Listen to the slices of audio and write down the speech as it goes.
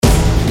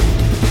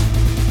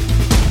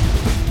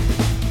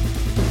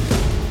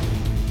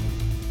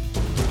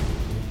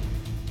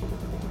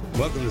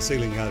to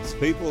Sealing God's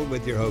People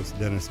with your host,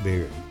 Dennis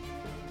Beard.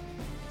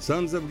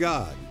 Sons of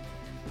God.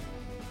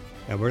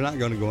 Now, we're not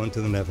going to go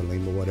into the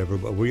Nephilim or whatever,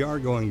 but we are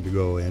going to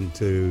go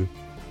into,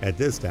 at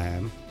this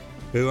time,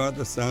 who are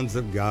the sons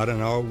of God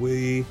and are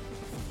we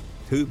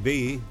to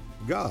be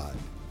God?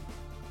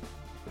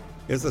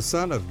 Is the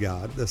Son of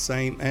God the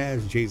same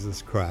as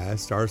Jesus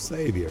Christ, our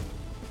Savior?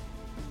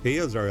 He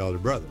is our elder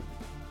brother.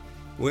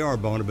 We are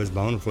bone of his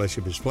bone and flesh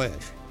of his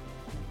flesh.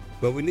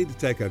 But we need to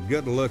take a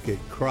good look at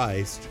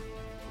Christ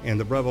and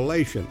the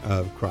revelation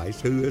of Christ,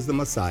 who is the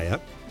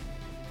Messiah,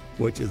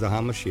 which is the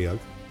HaMashiach,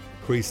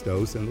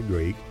 Christos in the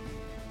Greek,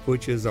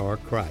 which is our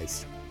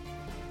Christ.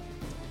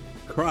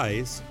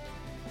 Christ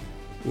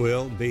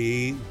will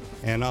be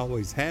and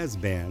always has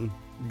been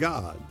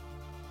God.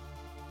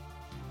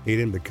 He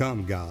didn't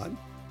become God.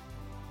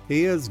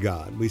 He is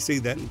God. We see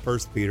that in 1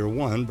 Peter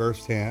 1,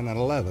 verse 10 and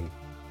 11.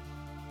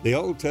 The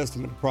Old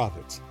Testament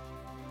prophets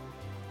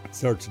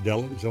search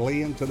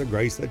diligently into the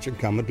grace that should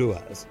come unto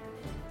us,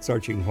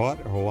 searching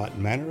what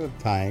manner of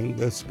time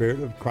the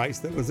Spirit of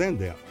Christ that was in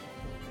them.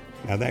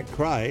 Now that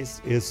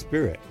Christ is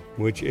Spirit,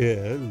 which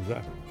is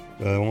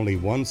only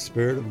one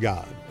Spirit of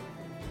God.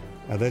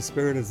 Now that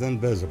Spirit is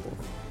invisible.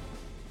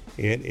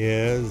 It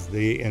is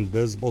the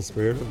invisible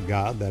Spirit of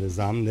God that is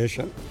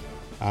omniscient,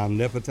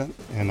 omnipotent,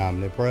 and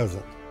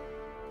omnipresent,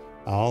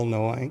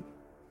 all-knowing,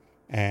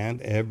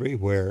 and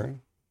everywhere,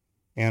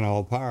 and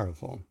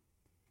all-powerful.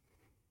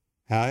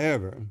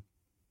 However,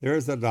 there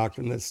is a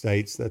doctrine that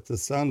states that the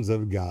sons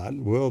of God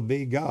will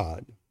be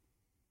God,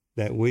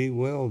 that we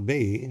will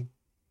be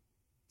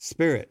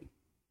Spirit.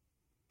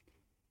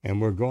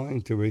 And we're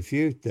going to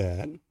refute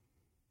that,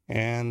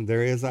 and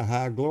there is a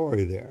high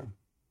glory there.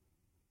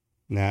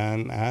 Now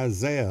in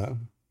Isaiah,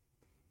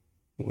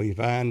 we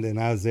find in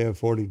Isaiah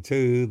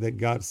 42 that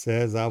God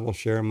says, I will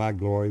share my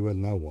glory with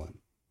no one.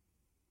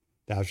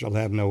 Thou shalt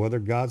have no other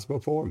gods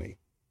before me.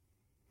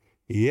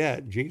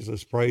 Yet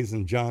Jesus prays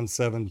in John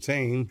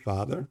 17,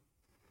 Father,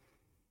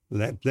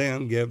 let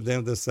them give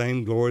them the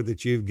same glory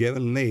that you've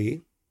given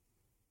me.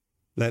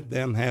 Let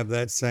them have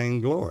that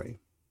same glory.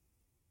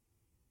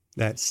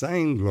 That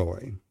same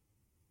glory.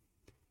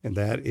 And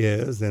that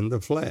is in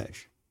the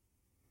flesh.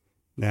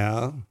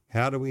 Now,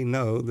 how do we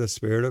know the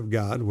Spirit of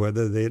God,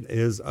 whether it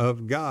is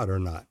of God or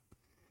not?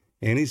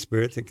 Any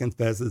spirit that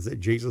confesses that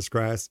Jesus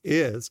Christ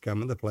is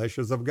come in the flesh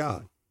is of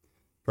God.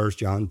 1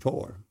 John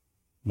 4,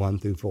 1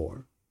 through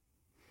 4.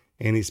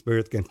 Any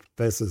spirit that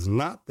confesses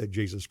not that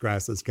Jesus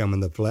Christ has come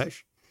in the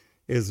flesh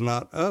is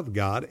not of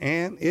God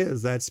and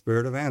is that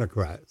spirit of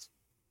Antichrist.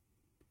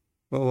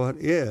 Well, what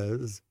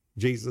is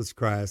Jesus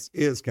Christ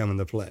is come in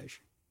the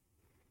flesh?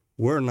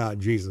 We're not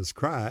Jesus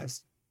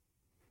Christ,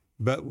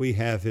 but we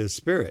have his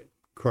Spirit,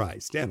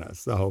 Christ, in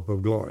us, the hope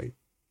of glory.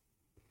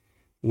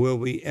 Will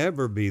we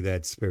ever be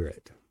that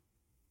Spirit?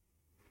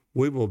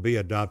 We will be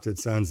adopted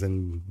sons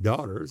and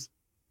daughters,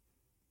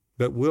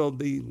 but will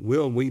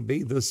we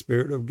be the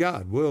Spirit of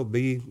God? Will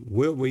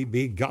we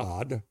be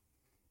God?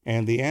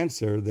 And the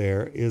answer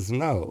there is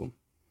no.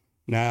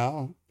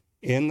 Now,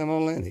 in the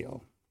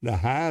millennial, the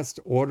highest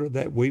order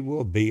that we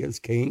will be as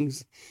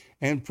kings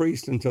and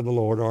priests unto the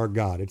Lord our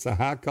God. It's a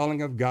high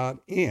calling of God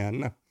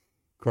in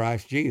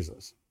Christ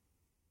Jesus.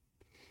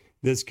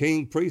 This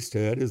king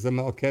priesthood is the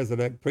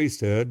Melchizedek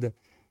priesthood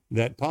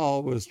that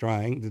Paul was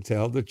trying to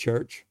tell the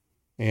church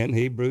in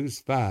Hebrews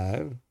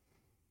 5,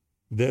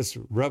 this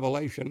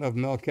revelation of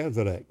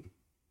Melchizedek,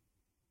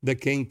 the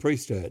king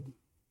priesthood.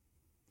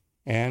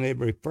 And it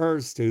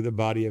refers to the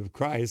body of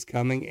Christ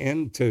coming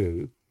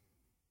into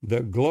the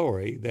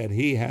glory that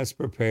he has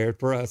prepared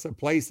for us, a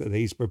place that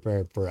he's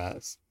prepared for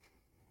us.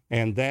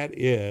 And that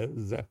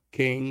is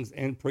kings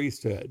and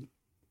priesthood.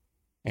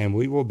 And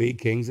we will be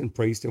kings and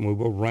priests, and we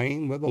will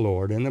reign with the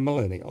Lord in the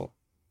millennial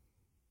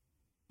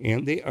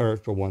in the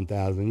earth for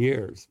 1,000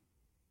 years.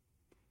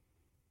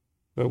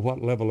 But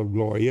what level of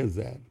glory is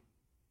that?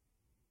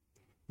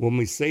 When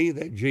we see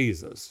that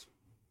Jesus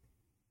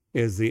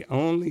is the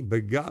only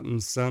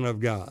begotten Son of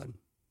God,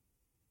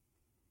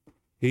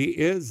 he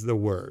is the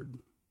Word.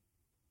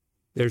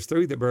 There's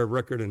three that bear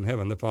record in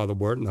heaven, the Father,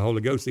 Word, and the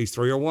Holy Ghost. These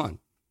three are one.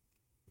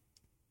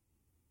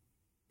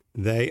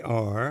 They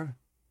are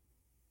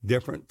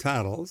different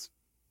titles,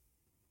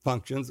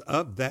 functions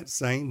of that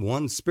same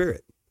one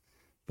Spirit.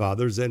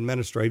 Father's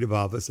administrative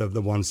office of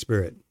the one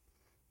Spirit.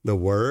 The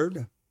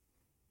Word,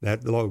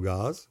 that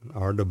Logos,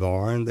 or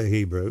Devar in the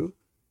Hebrew,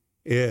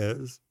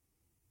 is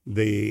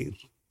the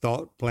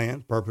thought,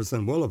 plan, purpose,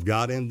 and will of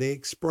God in the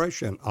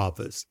expression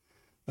office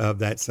of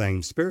that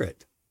same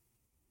Spirit.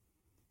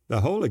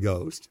 The Holy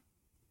Ghost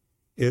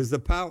is the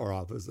power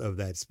office of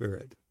that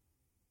Spirit.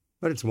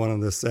 But it's one of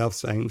the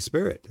self-same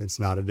Spirit. It's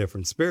not a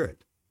different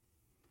Spirit.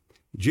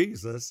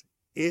 Jesus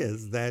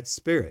is that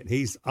Spirit.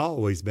 He's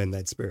always been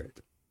that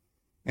Spirit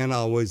and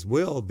always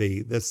will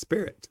be the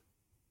Spirit.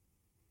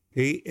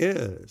 He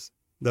is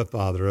the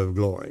Father of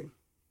glory.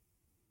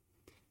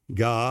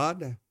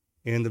 God,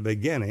 in the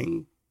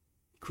beginning,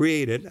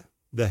 created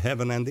the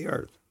heaven and the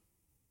earth.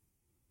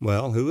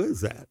 Well, who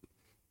is that?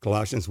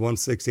 Colossians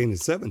 1:16 and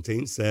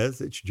 17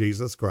 says it's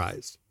Jesus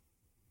Christ.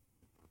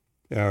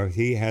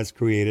 He has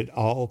created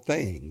all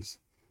things,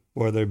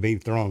 whether it be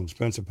thrones,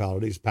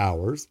 principalities,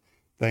 powers,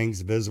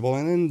 things visible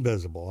and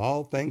invisible.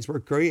 All things were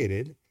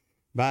created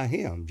by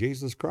him,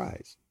 Jesus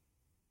Christ.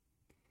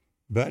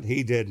 But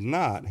he did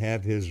not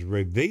have his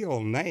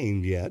revealed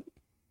name yet,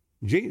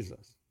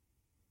 Jesus,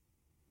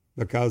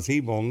 because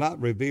he will not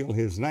reveal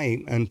his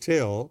name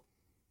until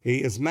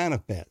he is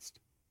manifest,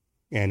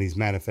 and he's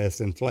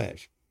manifest in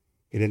flesh.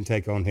 He didn't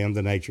take on him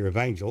the nature of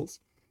angels.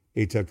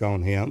 He took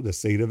on him the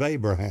seed of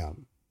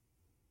Abraham,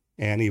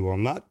 and he will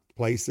not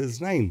place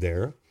his name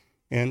there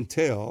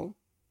until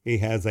he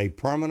has a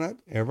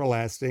permanent,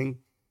 everlasting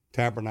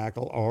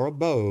tabernacle or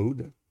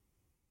abode,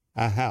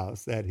 a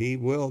house that he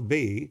will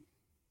be,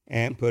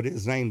 and put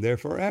his name there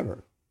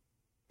forever.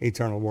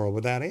 Eternal world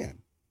without end.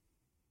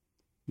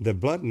 The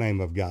blood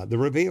name of God, the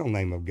revealed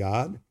name of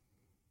God,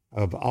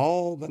 of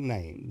all the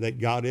name that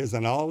God is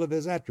and all of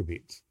his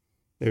attributes,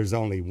 there's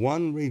only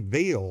one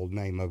revealed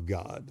name of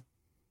God,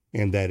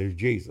 and that is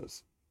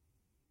Jesus.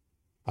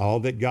 All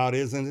that God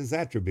is and his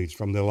attributes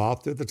from the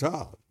aloft to the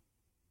top.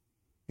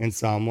 In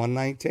Psalm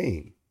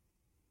 119,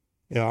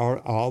 are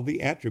all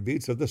the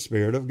attributes of the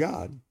Spirit of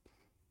God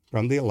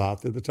from the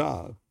aloft to the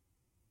top.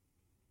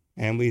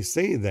 And we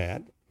see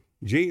that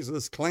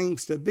Jesus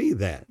claims to be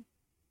that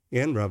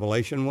in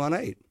Revelation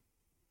 1:8.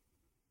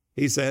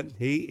 He said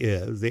he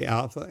is the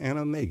Alpha and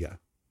Omega,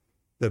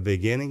 the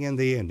beginning and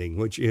the ending,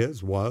 which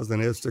is, was,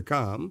 and is to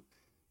come,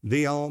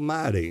 the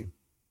Almighty.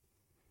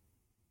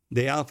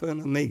 The Alpha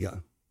and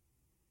Omega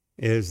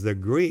is the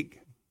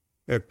Greek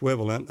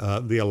equivalent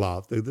of the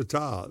aloft through the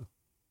top.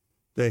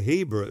 The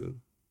Hebrew,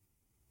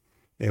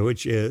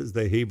 which is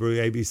the Hebrew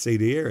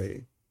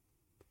ABCDary,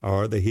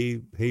 or the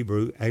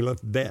Hebrew Aleph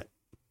Bet.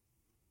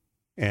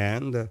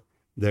 And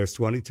there's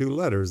 22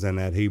 letters in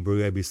that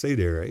Hebrew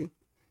ABCDary,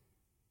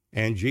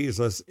 and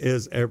Jesus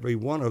is every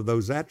one of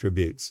those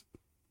attributes.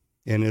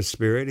 In his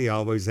spirit, he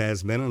always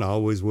has been and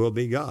always will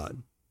be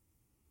God.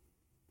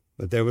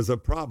 But there was a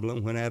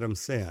problem when Adam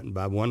sinned.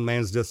 By one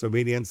man's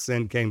disobedience,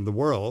 sin came to the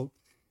world,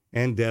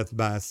 and death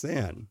by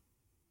sin.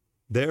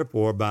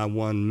 Therefore, by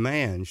one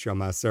man shall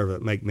my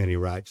servant make many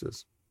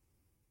righteous.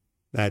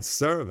 That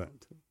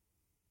servant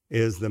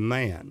is the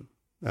man.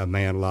 A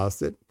man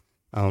lost it.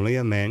 Only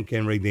a man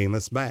can redeem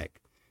us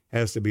back.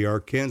 Has to be our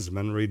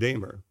kinsman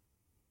redeemer.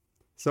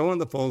 So in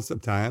the fullness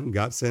of time,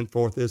 God sent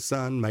forth his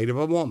son, made of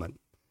a woman,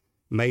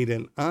 made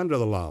in under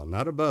the law,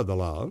 not above the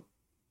law.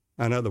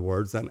 In other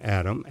words, an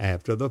Adam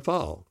after the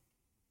fall.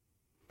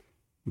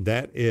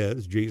 That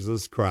is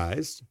Jesus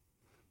Christ,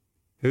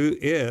 who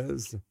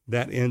is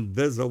that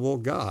invisible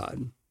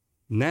God,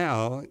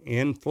 now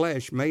in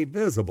flesh made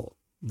visible,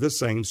 the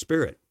same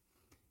Spirit.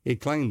 He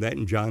claimed that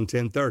in John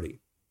 10:30,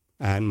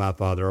 I and my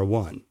Father are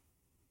one.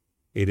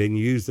 He didn't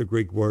use the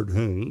Greek word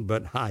whom,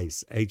 but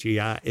heis,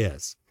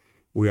 H-E-I-S.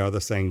 We are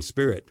the same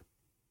Spirit.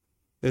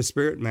 The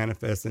Spirit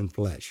manifests in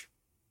flesh.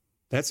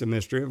 That's a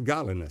mystery of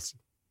godliness.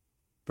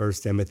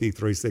 1 Timothy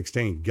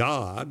 3:16,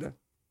 God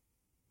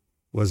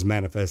was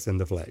manifest in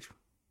the flesh.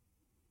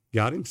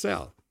 God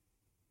himself,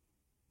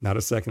 not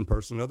a second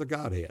person of the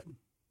Godhead.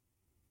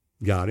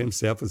 God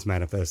himself was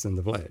manifest in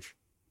the flesh.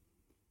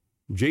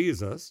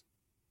 Jesus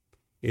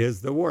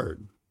is the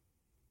Word.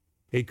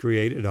 He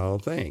created all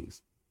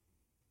things.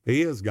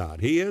 He is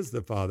God. He is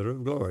the Father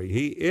of glory.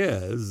 He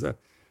is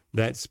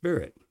that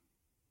Spirit.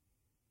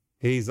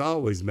 He's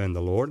always been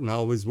the Lord and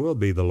always will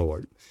be the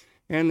Lord.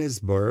 And his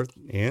birth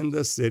in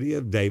the city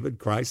of David,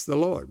 Christ the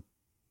Lord.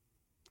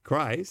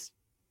 Christ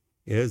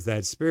is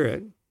that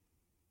Spirit.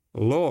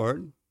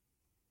 Lord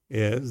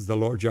is the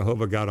Lord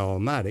Jehovah God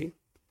Almighty,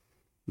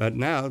 but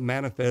now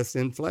manifests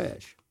in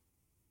flesh.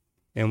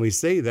 And we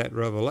see that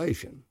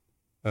revelation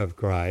of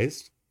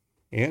Christ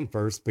in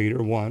 1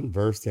 Peter 1,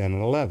 verse 10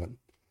 and 11.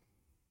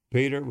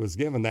 Peter was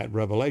given that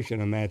revelation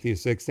in Matthew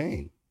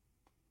 16.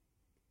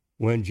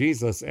 When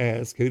Jesus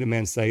asked, who do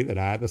men say that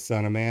I, the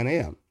Son of Man,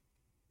 am?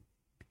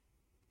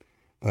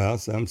 Well,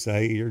 some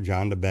say you're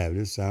John the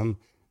Baptist, some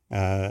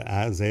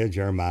Isaiah,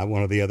 Jeremiah,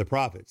 one of the other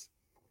prophets.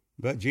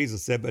 But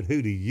Jesus said, but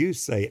who do you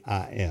say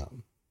I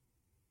am?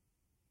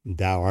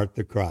 Thou art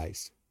the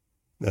Christ,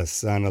 the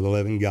Son of the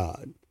living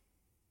God.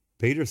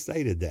 Peter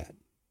stated that.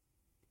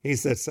 He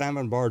said,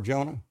 Simon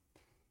Bar-Jonah,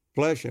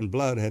 flesh and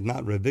blood had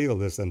not revealed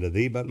this unto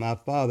thee, but my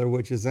Father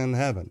which is in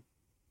heaven.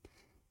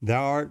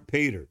 Thou art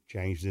Peter,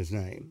 changed his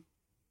name.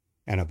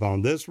 And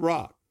upon this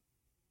rock,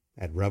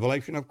 at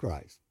revelation of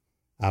Christ,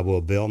 I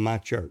will build my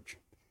church,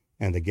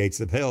 and the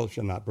gates of hell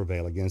shall not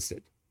prevail against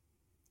it.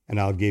 And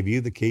I'll give you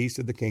the keys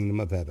to the kingdom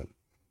of heaven.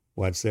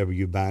 Whatsoever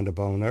you bind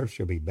upon earth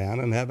shall be bound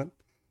in heaven.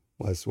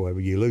 Whatsoever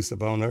you loose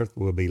upon earth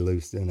will be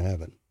loosed in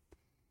heaven.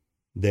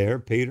 There,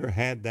 Peter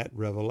had that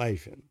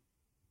revelation.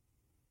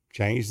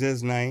 Changed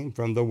his name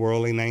from the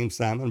worldly name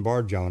Simon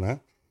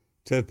Bar-Jonah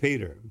to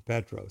Peter,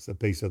 Petros, a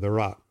piece of the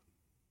rock.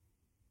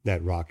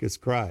 That rock is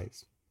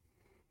Christ.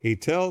 He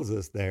tells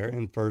us there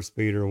in 1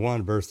 Peter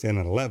 1, verse 10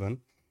 and 11,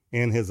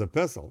 in his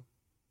epistle,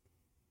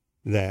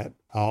 that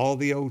all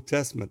the Old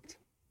Testament,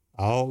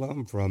 all of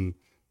them from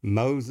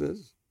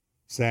Moses,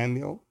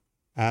 Samuel,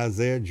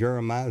 Isaiah,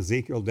 Jeremiah,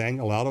 Ezekiel,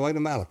 Daniel, all the way to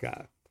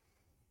Malachi.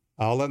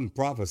 All of them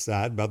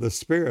prophesied by the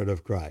Spirit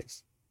of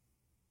Christ.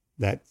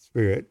 That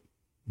Spirit,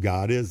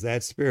 God is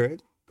that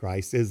Spirit.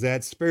 Christ is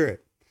that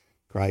Spirit.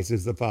 Christ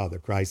is the Father.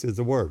 Christ is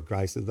the Word.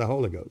 Christ is the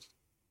Holy Ghost.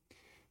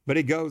 But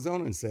he goes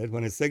on and said,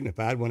 when it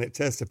signified, when it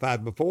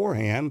testified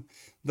beforehand,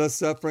 the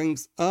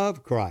sufferings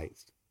of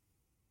Christ.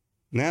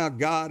 Now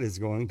God is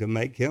going to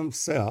make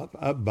himself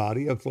a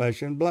body of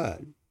flesh and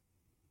blood.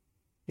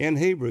 In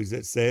Hebrews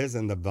it says,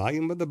 in the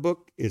volume of the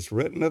book is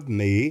written of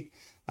me,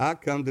 I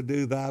come to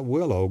do thy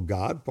will, O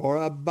God, for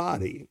a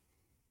body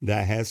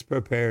that has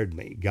prepared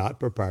me. God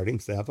prepared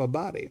himself a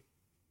body.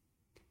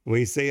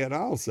 We see it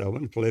also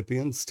in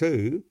Philippians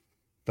 2,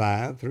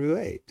 5 through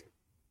 8,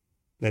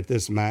 that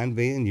this mind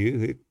be in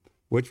you,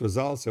 which was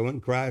also in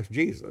Christ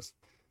Jesus,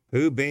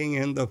 who being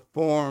in the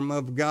form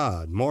of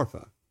God,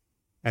 morpha,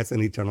 that's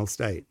an eternal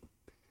state.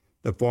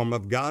 The form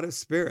of God is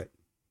spirit.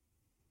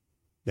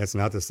 That's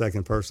not the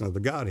second person of the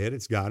Godhead,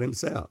 it's God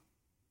himself.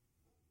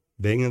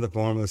 Being in the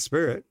form of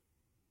spirit,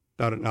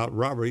 thought it not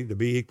robbery to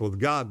be equal with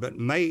God, but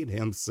made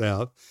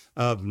himself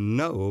of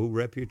no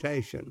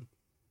reputation.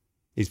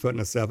 He's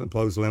putting a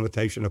self-imposed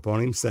limitation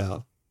upon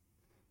himself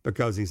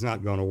because he's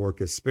not going to work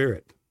his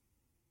spirit.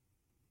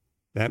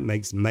 That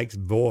makes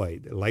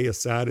void, lay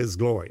aside his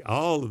glory,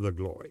 all of the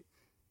glory.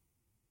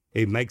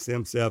 He makes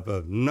himself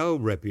of no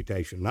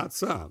reputation, not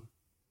some,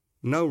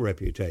 no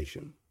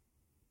reputation.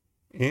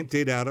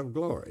 Emptied out of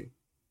glory,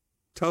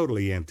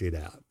 totally emptied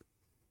out.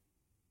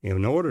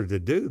 In order to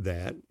do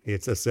that,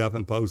 it's a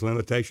self-imposed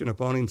limitation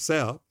upon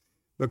himself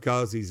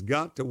because he's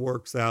got to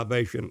work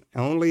salvation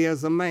only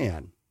as a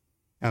man.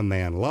 A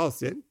man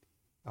lost it.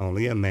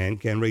 Only a man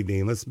can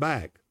redeem us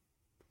back.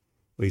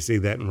 We see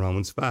that in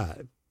Romans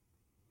 5.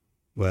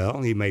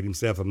 Well, he made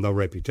himself of no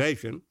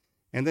reputation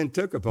and then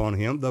took upon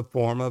him the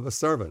form of a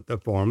servant. The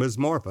form is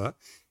morpha.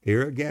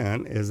 Here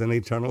again is an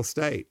eternal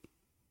state.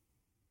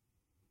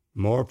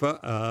 Morpha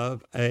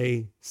of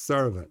a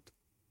servant.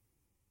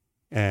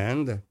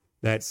 And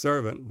that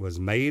servant was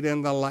made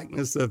in the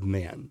likeness of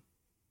men,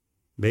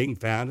 being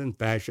found and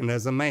fashioned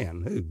as a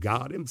man. Who?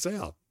 God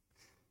himself,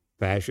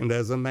 fashioned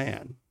as a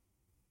man.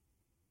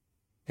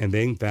 And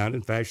being found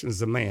and fashioned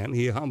as a man,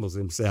 he humbles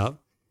himself,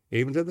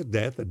 even to the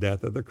death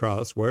of the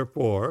cross.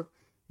 Wherefore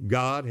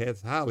God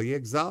hath highly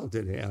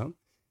exalted him,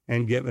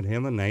 and given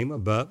him a name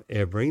above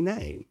every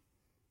name,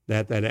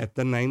 that at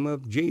the name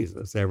of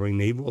Jesus every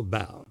knee will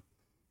bow,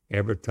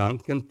 every tongue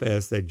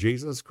confess that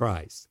Jesus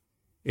Christ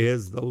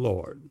is the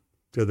Lord,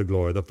 to the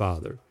glory of the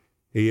Father.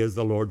 He is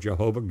the Lord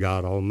Jehovah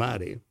God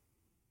Almighty,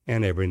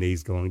 and every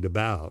knee's going to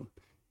bow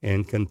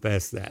and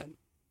confess that.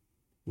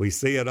 We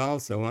see it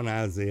also in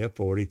Isaiah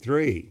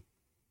 43,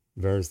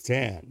 verse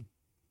 10.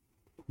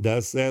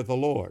 Thus saith the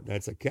Lord.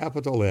 That's a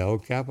capital L,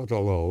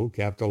 capital O,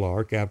 capital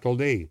R, capital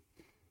D,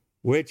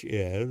 which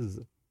is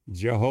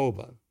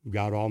Jehovah,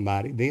 God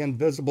Almighty, the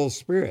invisible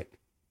Spirit.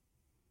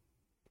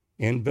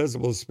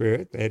 Invisible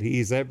Spirit, that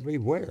he's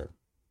everywhere,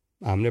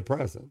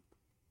 omnipresent.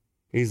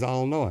 He's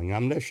all-knowing,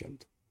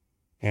 omniscient,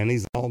 and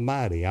he's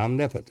almighty,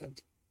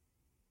 omnipotent.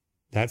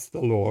 That's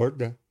the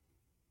Lord,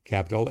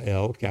 capital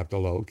L,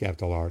 capital O,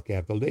 capital R,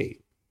 capital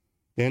D.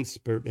 Then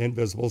spirit,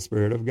 invisible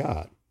Spirit of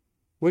God,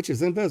 which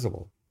is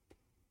invisible.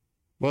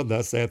 Well,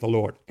 thus saith the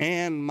Lord,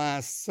 and my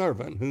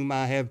servant whom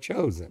I have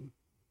chosen.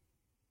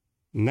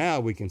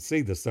 Now we can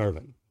see the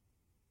servant.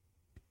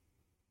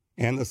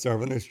 And the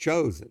servant is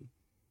chosen.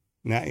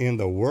 Now, in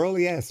the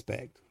worldly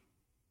aspect,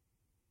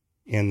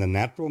 in the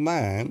natural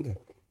mind,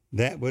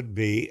 that would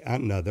be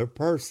another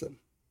person.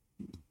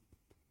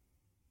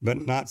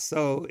 But not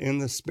so in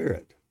the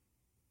spirit.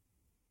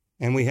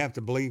 And we have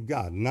to believe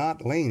God,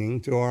 not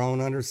leaning to our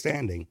own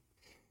understanding.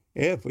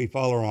 If we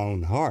follow our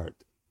own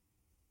heart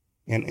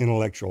and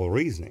intellectual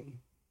reasoning,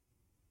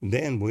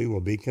 then we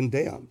will be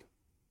condemned.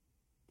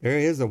 There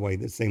is a way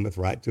that seemeth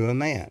right to a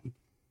man,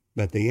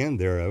 but the end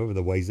thereof are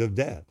the ways of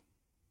death.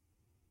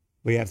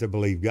 We have to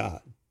believe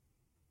God.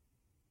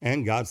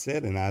 And God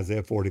said in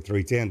Isaiah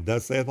 43:10,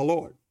 thus saith the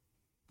Lord,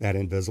 that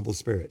invisible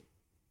Spirit,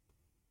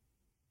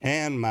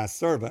 and my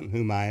servant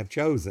whom I have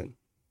chosen.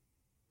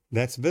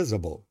 That's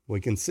visible.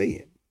 We can see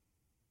it.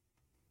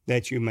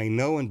 That you may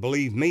know and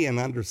believe me and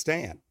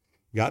understand.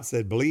 God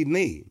said, believe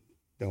me.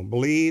 Don't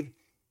believe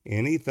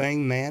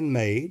anything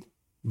man-made.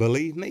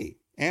 Believe me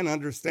and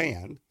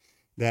understand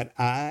that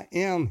I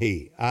am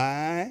he.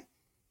 I,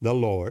 the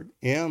Lord,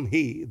 am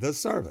he, the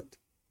servant.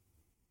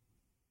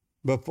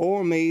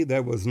 Before me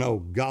there was no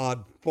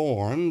God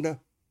formed,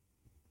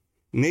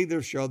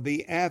 neither shall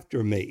be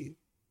after me.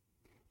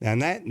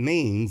 And that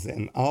means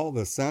in all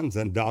the sons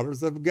and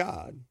daughters of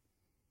God,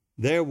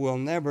 there will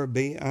never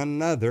be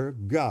another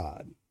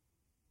God.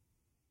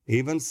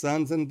 Even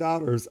sons and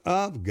daughters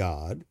of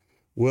God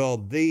will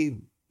be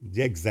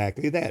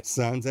exactly that,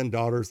 sons and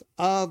daughters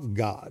of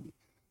God.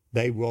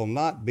 They will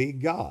not be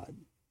God.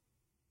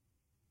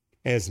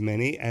 As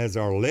many as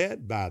are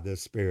led by the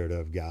Spirit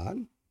of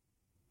God,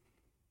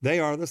 they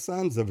are the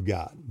sons of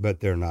God, but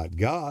they're not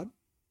God.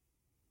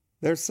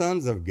 They're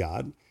sons of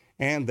God,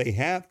 and they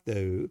have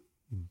to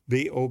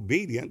be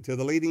obedient to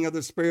the leading of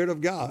the Spirit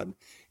of God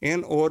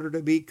in order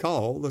to be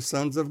called the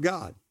sons of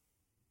God.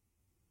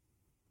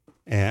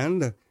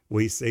 And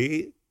we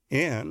see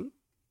in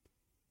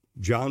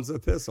John's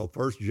epistle,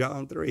 1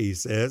 John 3, he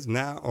says,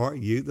 now are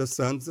you the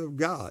sons of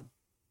God.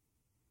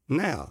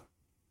 Now,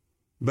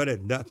 but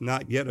it doth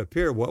not yet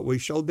appear what we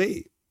shall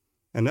be.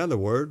 In other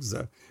words,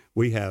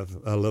 we have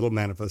a little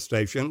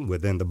manifestation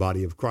within the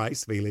body of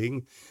Christ,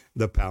 feeling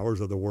the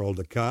powers of the world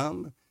to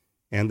come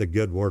and the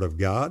good word of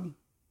God.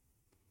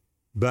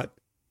 But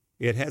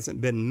it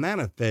hasn't been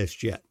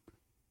manifest yet.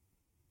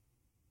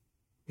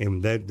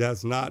 And that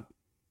does not,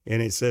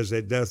 and it says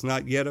it does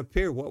not yet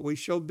appear what we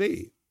shall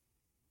be.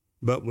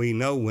 But we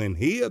know when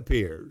he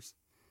appears,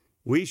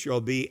 we shall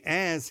be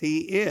as he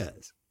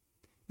is.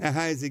 Now,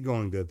 how is he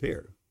going to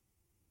appear?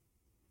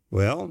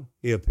 Well,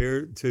 he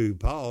appeared to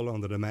Paul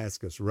on the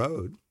Damascus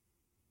Road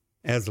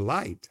as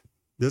light,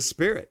 the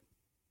Spirit.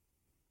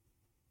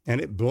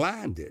 And it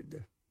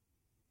blinded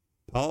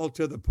Paul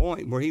to the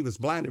point where he was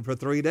blinded for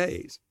 3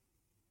 days.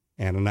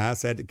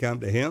 Ananias had to come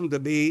to him to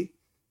be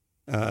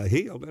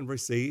healed and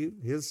receive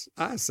his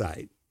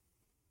eyesight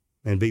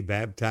and be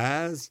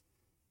baptized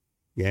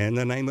in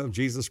the name of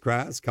Jesus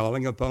Christ,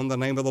 calling upon the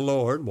name of the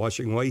Lord,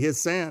 washing away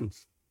his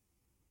sins.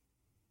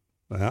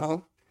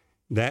 Well,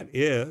 that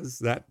is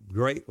that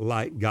great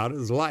light. God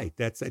is light.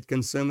 That's that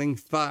consuming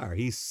fire.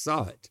 He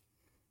saw it.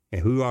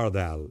 And who are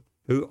thou?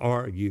 Who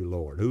are you,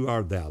 Lord? Who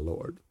art thou,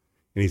 Lord?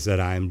 And he said,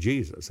 I am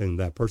Jesus, whom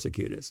thou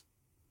persecutest.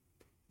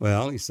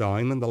 Well, he saw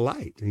him in the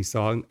light. He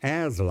saw him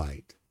as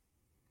light.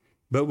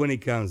 But when he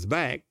comes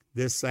back,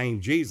 this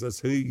same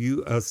Jesus who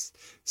you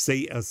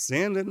see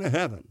ascend into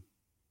heaven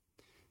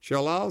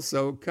shall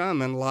also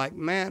come in like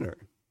manner.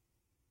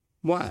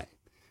 Why?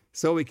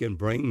 So he can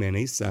bring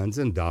many sons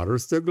and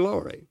daughters to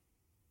glory.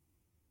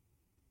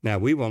 Now,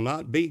 we will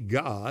not be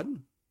God.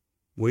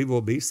 We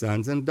will be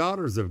sons and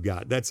daughters of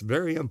God. That's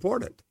very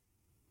important,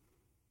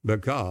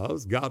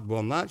 because God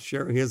will not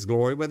share his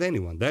glory with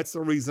anyone. That's the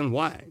reason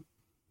why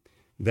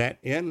that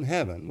in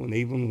heaven,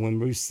 even when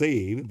we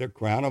receive the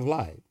crown of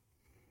life,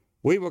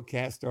 we will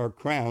cast our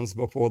crowns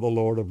before the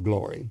Lord of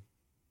glory,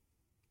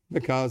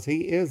 because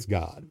he is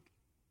God.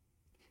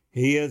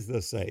 He is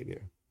the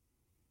Savior.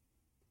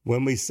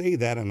 When we see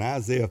that in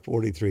Isaiah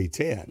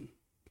 43:10,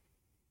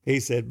 he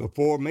said,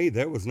 before me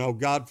there was no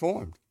God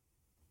formed,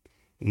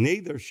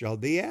 neither shall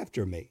be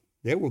after me.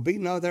 There will be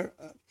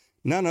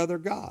none other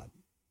God,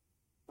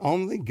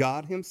 only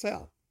God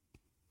himself.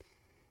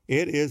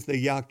 It is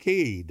the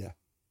Yaqid.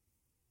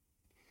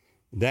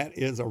 That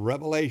is a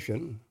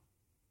revelation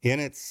in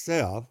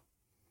itself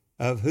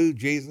of who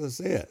Jesus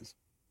is.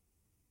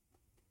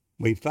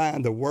 We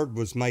find the Word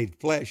was made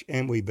flesh,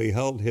 and we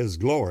beheld his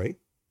glory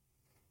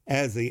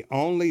as the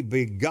only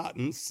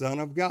begotten Son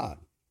of God,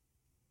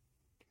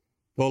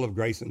 full of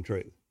grace and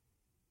truth.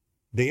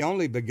 The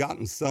only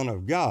begotten Son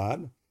of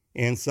God,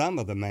 in some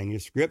of the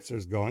manuscripts,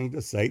 is going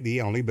to say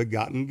the only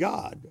begotten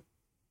God.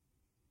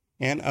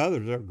 And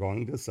others are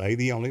going to say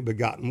the only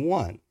begotten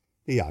one,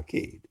 the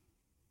Yaqid.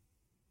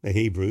 The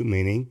Hebrew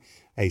meaning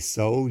a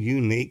sole,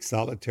 unique,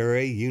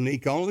 solitary,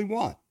 unique, only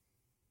one.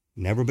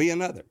 Never be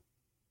another.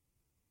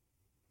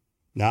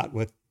 Not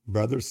with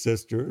brothers,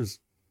 sisters,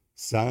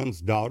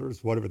 sons,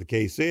 daughters, whatever the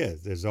case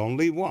is. There's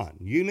only one,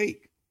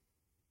 unique,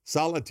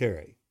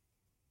 solitary.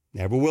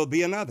 Never will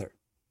be another.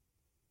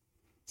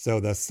 So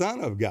the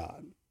Son of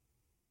God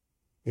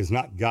is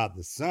not God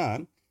the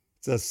Son.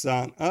 It's a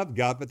Son of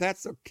God, but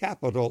that's a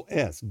capital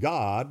S.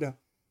 God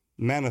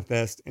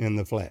manifest in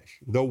the flesh.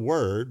 The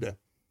Word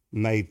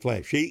made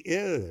flesh. He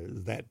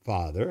is that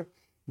Father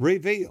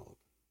revealed.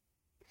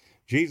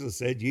 Jesus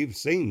said, you've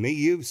seen me,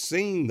 you've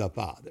seen the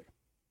Father.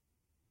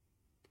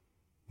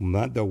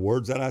 But the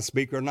words that I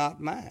speak are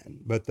not mine,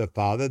 but the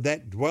Father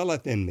that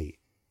dwelleth in me,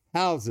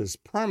 houses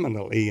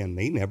permanently in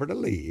me, never to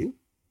leave.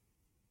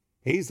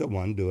 He's the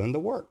one doing the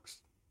works.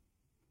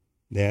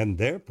 Then,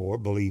 therefore,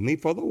 believe me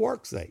for the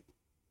work's sake,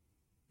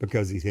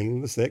 because he's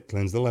healing the sick,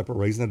 cleansing the leper,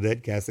 raising the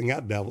dead, casting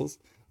out devils,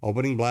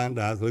 opening blind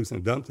eyes, loosing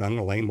a dumb tongue,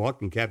 a lame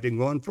walk, and captive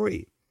going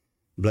free.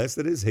 Blessed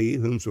is he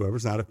whomsoever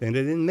is not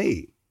offended in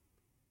me.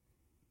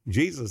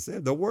 Jesus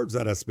said, the words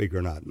that I speak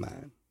are not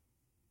mine,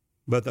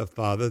 but the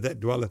Father that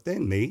dwelleth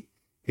in me,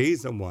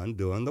 he's the one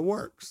doing the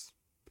works.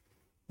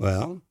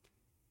 Well,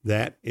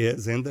 that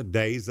is in the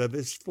days of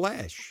his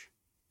flesh,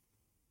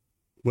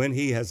 when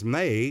he has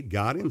made,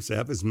 God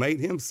himself has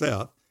made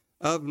himself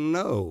of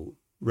no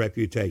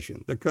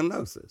reputation, the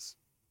kenosis.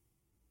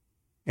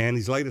 And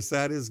he's laid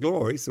aside his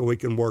glory so he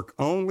can work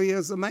only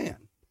as a man,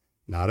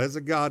 not as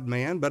a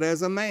God-man, but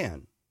as a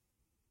man.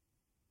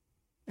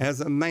 As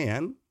a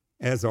man,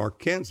 as our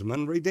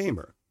kinsman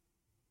redeemer.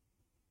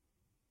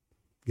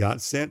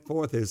 God sent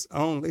forth his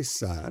only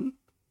Son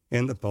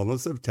in the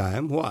fullness of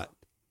time, what?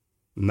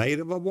 Made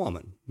of a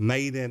woman,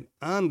 made in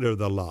under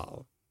the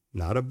law,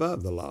 not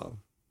above the law.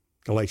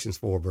 Galatians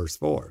 4, verse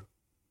 4.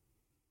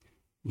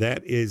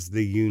 That is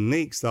the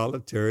unique,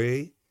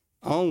 solitary,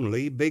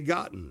 only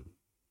begotten.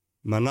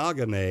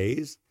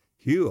 Monogenes,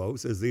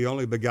 huios, is the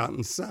only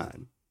begotten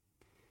Son.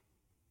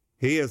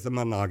 He is the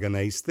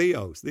monogenes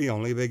theos, the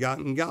only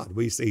begotten God.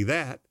 We see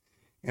that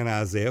in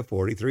Isaiah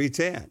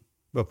 43:10.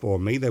 Before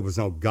me there was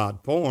no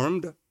God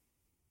formed,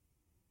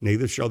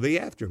 neither shall be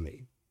after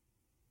me.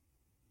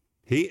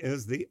 He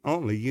is the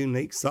only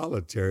unique,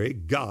 solitary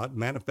God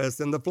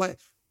manifest in the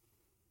flesh.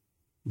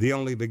 The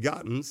only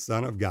begotten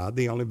Son of God,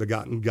 the only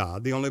begotten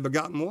God, the only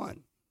begotten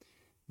one.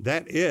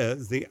 That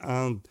is the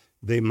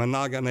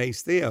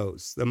monogenes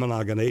theos, the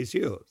monogenes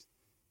huios.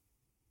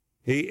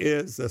 He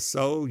is the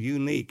sole,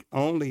 unique,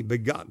 only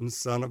begotten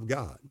Son of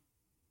God.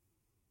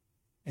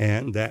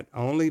 And that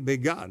only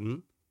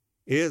begotten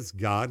is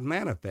God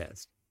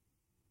manifest.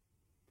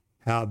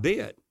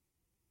 Howbeit,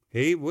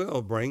 he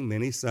will bring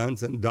many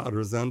sons and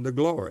daughters unto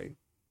glory.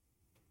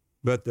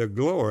 But the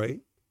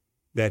glory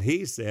that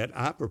he said,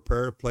 I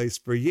prepare a place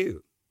for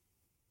you.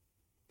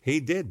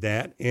 He did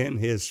that in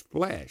his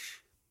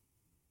flesh.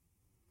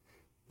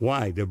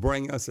 Why? To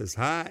bring us as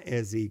high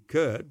as he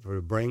could,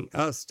 to bring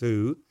us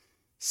to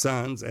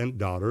sons and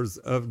daughters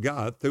of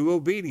God through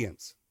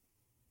obedience.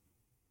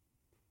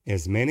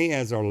 As many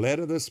as are led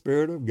of the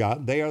Spirit of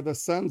God, they are the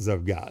sons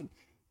of God.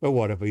 But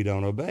what if we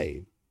don't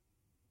obey?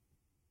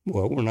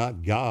 Well, we're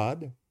not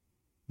God,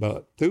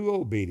 but through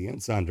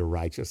obedience unto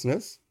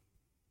righteousness,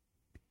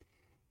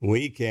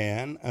 we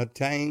can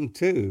attain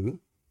to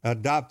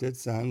adopted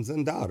sons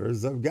and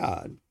daughters of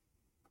God.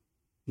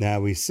 Now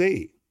we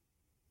see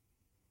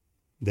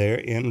there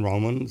in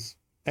Romans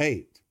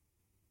 8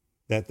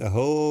 that the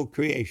whole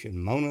creation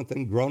moaneth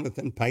and groaneth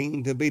in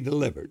pain to be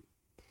delivered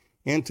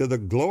into the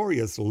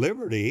glorious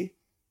liberty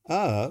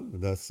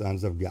of the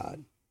sons of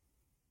God.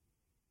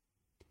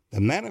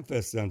 The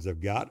manifest sons of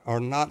God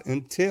are not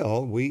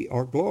until we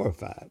are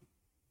glorified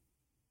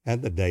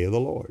at the day of the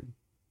Lord.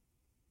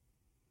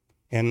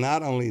 And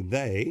not only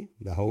they,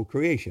 the whole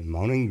creation,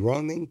 moaning,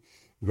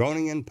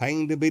 groaning in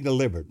pain to be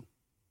delivered.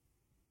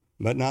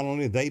 But not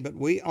only they, but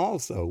we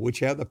also, which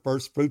have the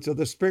first fruits of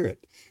the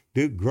Spirit,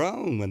 do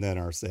groan within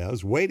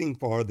ourselves, waiting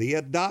for the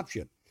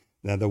adoption.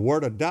 Now, the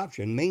word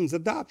adoption means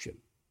adoption.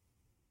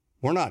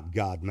 We're not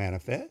God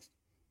manifest,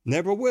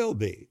 never will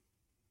be.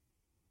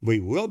 We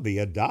will be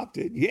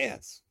adopted,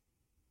 yes,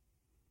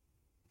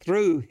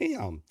 through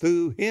him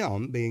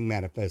being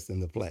manifest in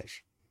the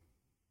flesh,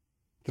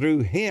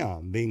 through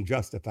him being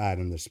justified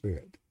in the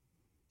Spirit,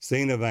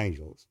 seen of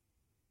angels,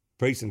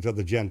 preached unto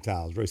the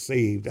Gentiles,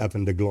 received up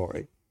into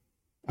glory.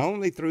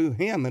 Only through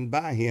him and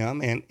by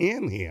him and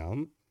in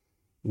him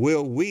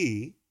will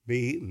we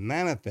be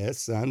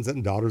manifest sons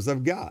and daughters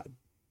of God,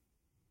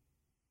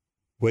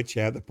 which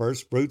have the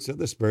first fruits of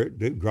the Spirit,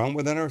 do groan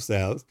within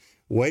ourselves,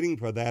 waiting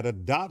for that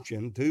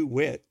adoption to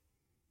wit,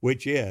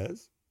 which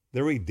is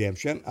the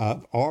redemption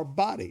of our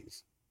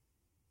bodies.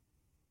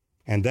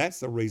 And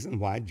that's the reason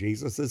why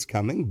Jesus is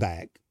coming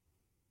back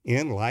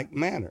in like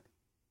manner.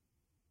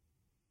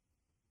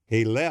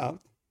 He left,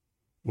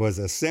 was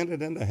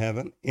ascended into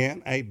heaven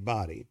in a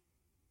body,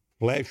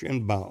 flesh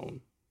and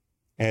bone,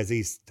 as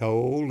he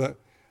told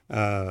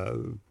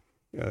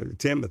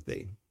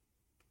Timothy,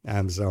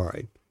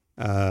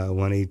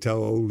 when he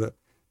told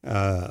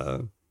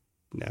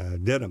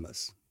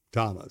Didymus,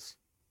 Thomas,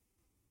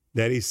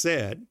 that he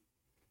said,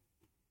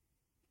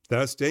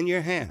 thrust in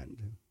your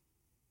hand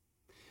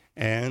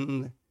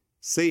and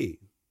see,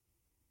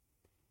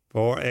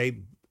 for a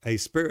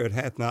spirit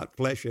hath not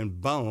flesh and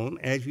bone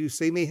as you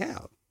see me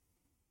have.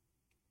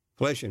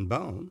 Flesh and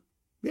bone,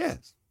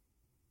 yes,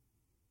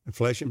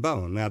 flesh and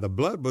bone. Now the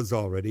blood was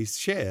already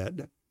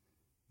shed,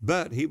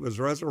 but he was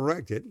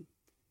resurrected,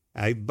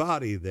 a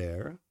body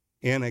there,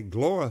 in a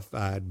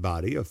glorified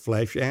body of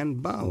flesh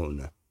and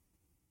bone.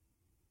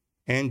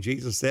 And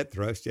Jesus said,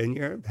 thrust in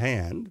your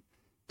hand,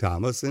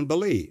 Thomas, and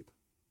believe.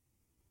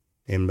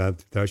 And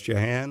thrust your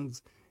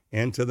hands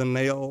into the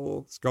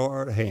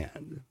nail-scarred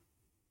hand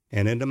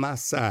and into my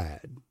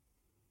side.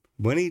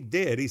 When he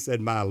did, he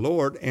said, my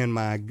Lord and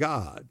my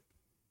God.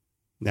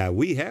 Now,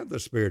 we have the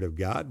Spirit of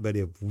God, but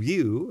if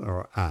you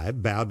or I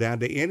bow down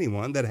to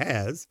anyone that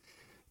has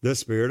the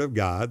Spirit of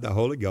God, the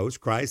Holy Ghost,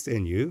 Christ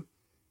in you,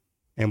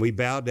 and we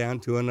bow down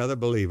to another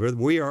believer,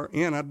 we are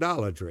in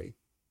idolatry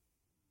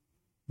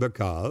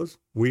because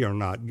we are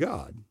not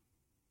God.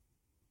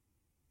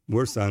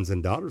 We're sons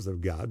and daughters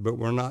of God, but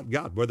we're not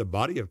God. We're the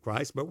body of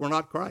Christ, but we're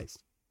not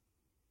Christ.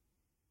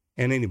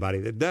 And anybody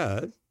that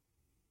does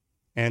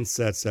and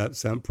sets up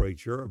some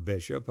preacher or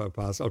bishop,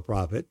 apostle,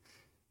 prophet,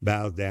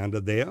 bows down to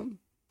them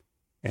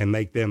and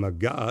make them a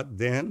god,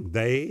 then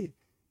they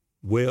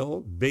will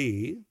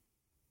be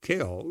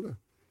killed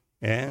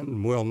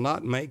and will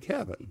not make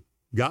heaven.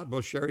 God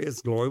will share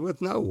his glory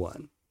with no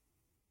one.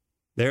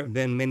 There have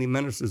been many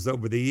ministers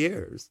over the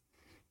years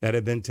that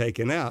have been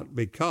taken out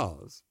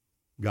because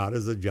God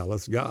is a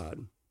jealous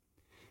God.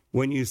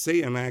 When you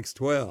see in Acts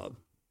 12,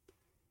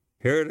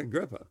 Herod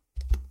Agrippa,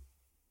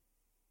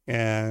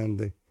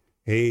 and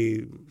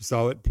he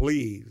saw it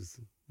please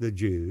the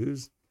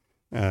Jews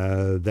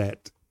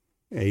that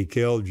he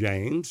killed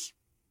James,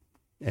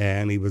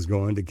 and he was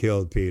going to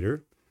kill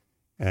Peter.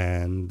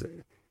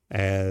 And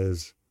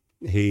as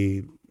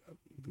he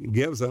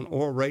gives an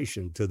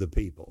oration to the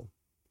people,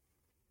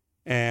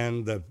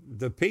 And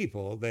the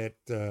people that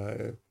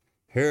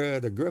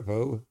Herod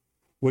Agrippa,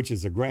 which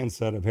is the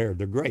grandson of Herod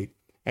the Great,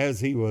 as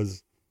he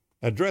was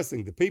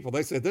addressing the people,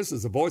 they said, "This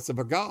is the voice of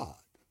a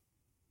God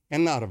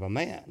and not of a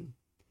man."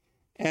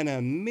 And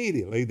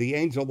immediately the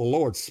angel of the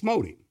Lord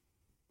smote him,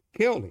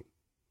 killed him.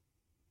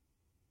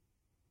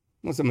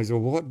 Well, somebody said,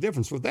 "Well, what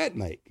difference would that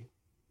make?"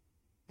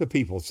 The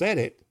people said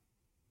it.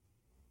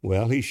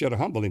 Well, he should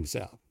have humbled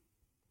himself.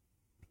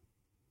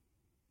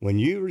 When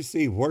you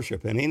receive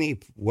worship in any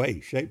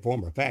way, shape,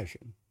 form, or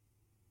fashion,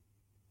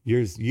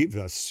 you've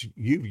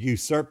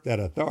usurped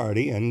that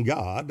authority, and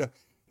God,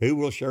 who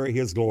will share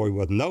his glory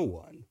with no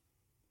one,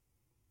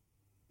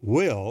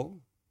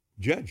 will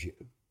judge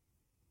you,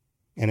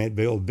 and it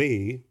will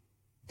be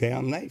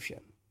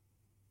damnation.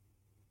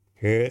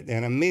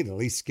 And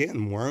immediately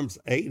skin worms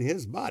ate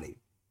his body.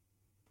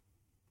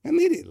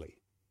 Immediately.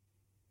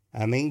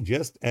 I mean,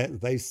 just as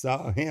they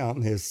saw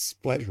him, his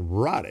flesh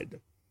rotted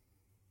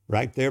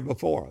right there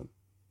before him.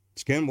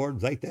 Skin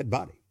worms ate that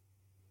body.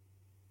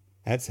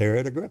 That's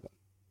Herod Agrippa.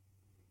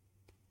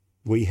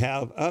 We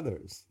have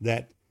others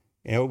that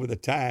over the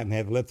time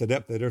have lifted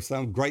up that there's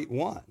some great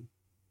one,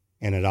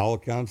 and it all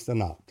comes to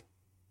naught.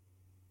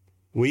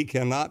 We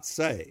cannot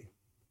say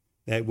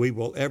that we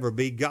will ever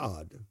be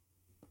God.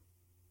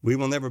 We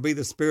will never be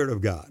the Spirit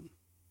of God.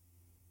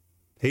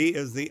 He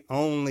is the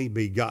only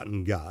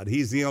begotten God.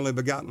 He's the only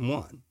begotten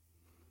one.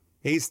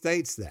 He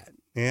states that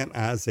in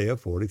Isaiah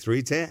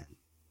 43:10.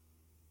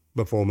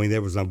 "Before me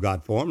there was no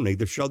God formed,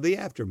 neither shall be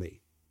after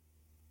me.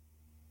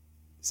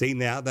 See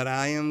now that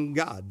I am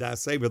God, thy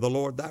Savior, the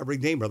Lord, thy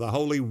Redeemer, the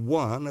Holy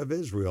One of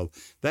Israel."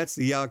 That's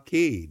the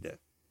Yaqid.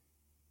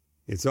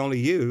 It's only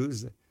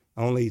used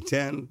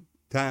 10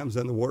 times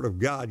in the Word of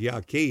God,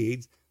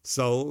 Yaqid,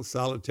 sole,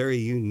 solitary,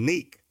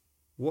 unique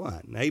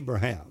one.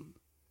 Abraham,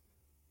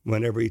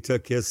 whenever he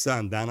took his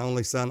son, thine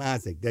only son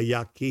Isaac, the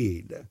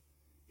Yaqid.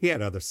 He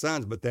had other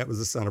sons, but that was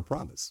the son of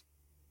promise.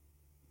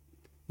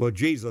 Well,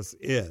 Jesus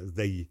is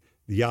the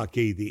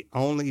Yaqid, the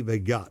only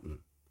begotten,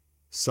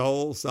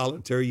 sole,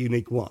 solitary,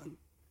 unique one.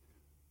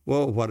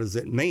 Well, what does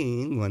it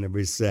mean whenever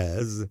he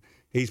says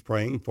he's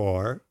praying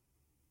for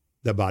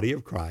the body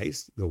of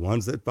Christ, the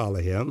ones that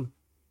follow him,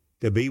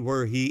 to be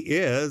where he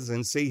is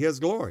and see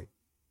his glory?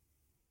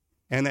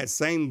 And that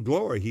same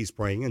glory he's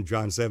praying in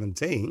John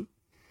 17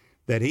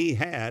 that he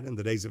had in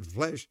the days of the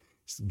flesh,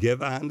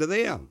 give unto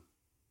them.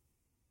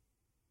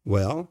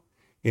 Well,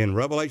 in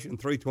Revelation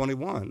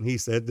 3:21, he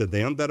said, "To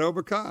them that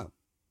overcome,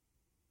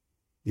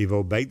 you've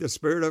obeyed the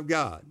Spirit of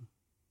God.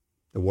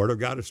 The Word of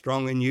God is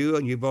strong in you,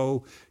 and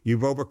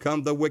you've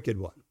overcome the wicked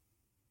one."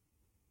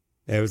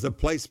 There was a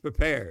place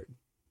prepared,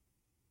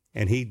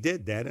 and he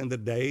did that in the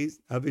days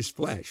of his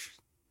flesh,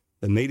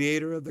 the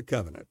mediator of the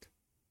covenant.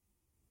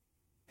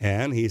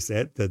 And he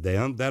said, "To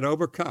them that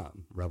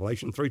overcome,"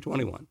 Revelation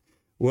 3:21,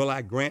 "will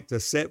I grant to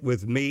sit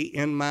with me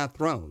in my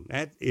throne."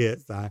 That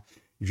is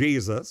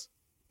Jesus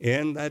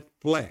in that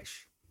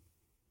flesh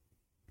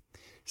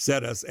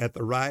set us at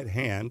the right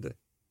hand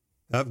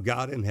of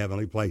God in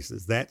heavenly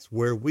places. That's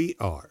where we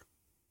are,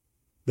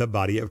 the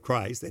body of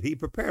Christ, that he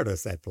prepared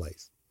us that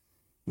place.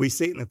 We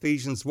see it in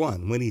Ephesians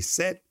 1, when he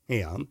set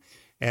him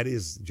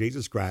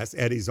Jesus Christ,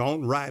 at his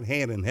own right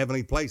hand in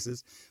heavenly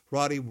places, for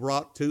what he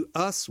brought to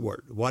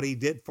usward, what he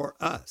did for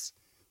us.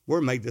 We're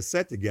made to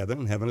sit together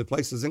in heavenly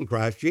places in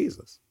Christ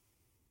Jesus.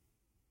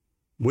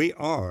 We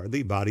are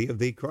the body of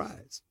the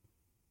Christ.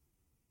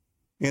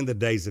 In the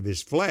days of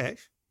his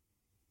flesh,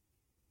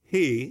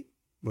 he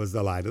was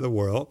the light of the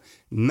world,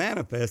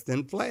 manifest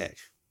in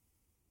flesh.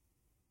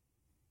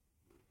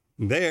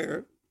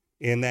 There,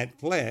 in that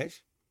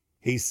flesh,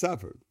 he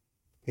suffered.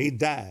 He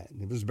died.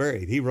 He was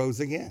buried. He rose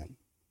again.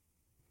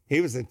 He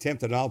was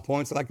tempted at all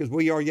points like as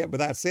we are, yet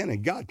without sin,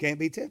 and God can't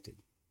be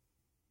tempted.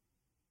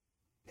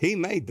 He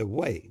made the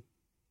way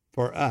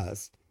for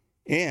us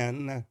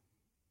in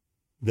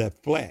the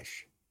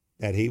flesh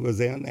that he was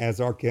in as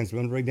our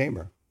kinsman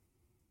redeemer.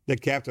 The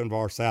captain of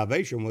our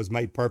salvation was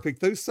made perfect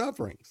through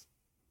sufferings.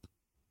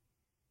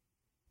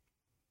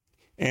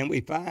 And we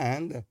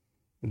find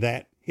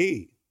that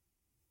he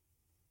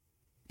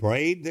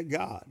prayed to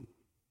God,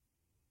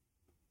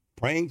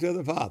 praying to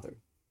the Father,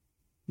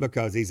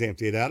 because he's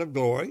emptied out of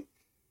glory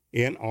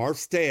in our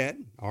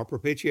stead, our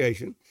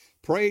propitiation.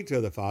 Pray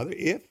to the Father,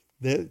 "If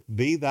this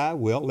be thy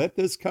will, let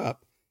this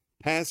cup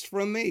pass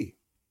from me.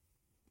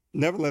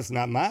 Nevertheless,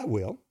 not my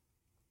will,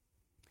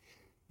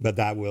 but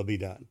thy will be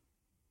done."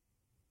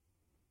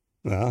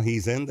 Well,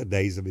 he's in the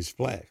days of his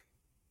flesh.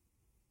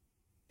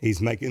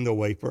 He's making the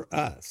way for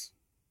us,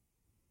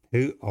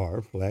 who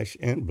are flesh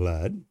and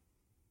blood,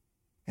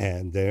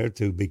 and they're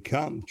to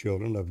become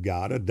children of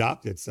God,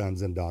 adopted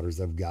sons and daughters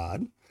of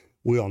God.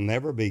 We'll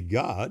never be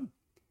God,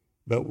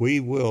 but we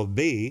will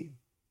be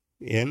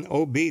in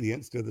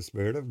obedience to the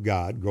Spirit of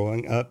God,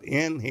 growing up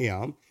in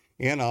him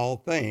in all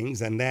things,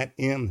 and that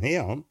in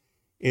him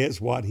is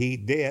what he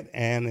did,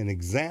 and an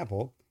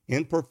example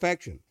in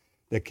perfection.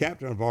 The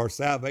captain of our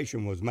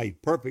salvation was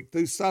made perfect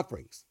through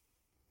sufferings.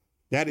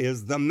 That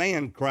is the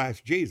man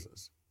Christ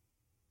Jesus.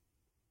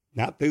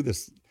 Not through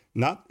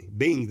not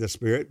being the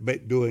Spirit,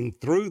 but doing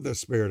through the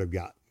Spirit of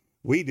God.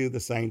 We do the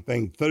same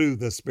thing through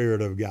the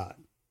Spirit of God.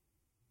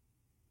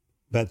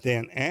 But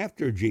then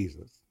after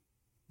Jesus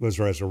was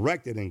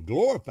resurrected and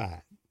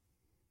glorified,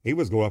 he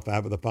was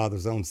glorified with the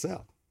Father's own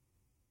self.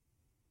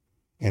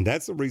 And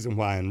that's the reason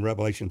why in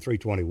Revelation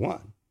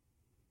 3:21,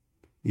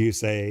 you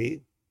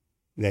say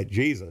that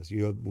Jesus,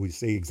 we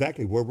see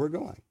exactly where we're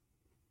going.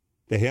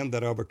 To him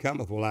that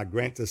overcometh will I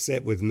grant to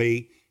sit with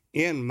me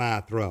in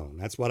my throne.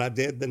 That's what I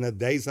did in the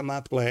days of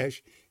my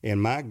flesh, in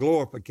my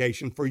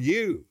glorification for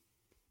you,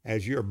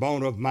 as you're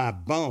bone of my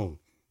bone,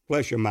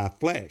 flesh of my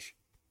flesh,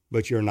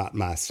 but you're not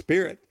my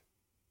spirit.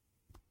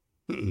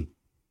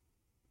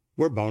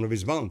 We're bone of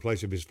his bone,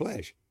 flesh of his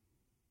flesh.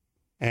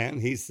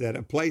 And he set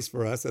a place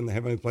for us in the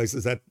heavenly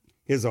places at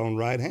his own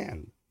right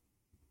hand.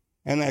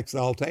 An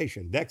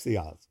exaltation,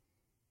 dexios,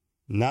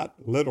 not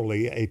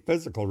literally a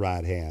physical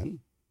right hand,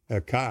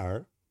 a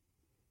car,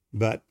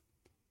 but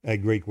a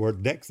Greek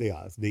word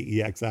dexios,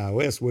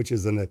 D-E-X-I-O-S, which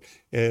is an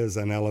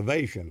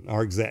elevation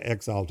or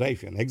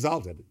exaltation,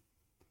 exalted.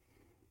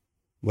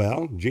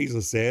 Well,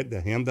 Jesus said, to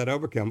him that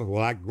overcometh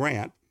will I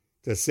grant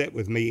to sit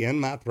with me in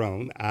my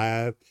throne.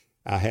 I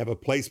have a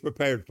place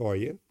prepared for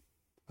you.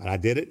 And I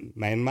did it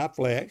in my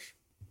flesh.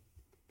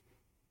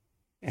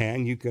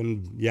 And you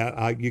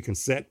can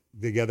sit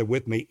together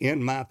with me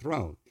in my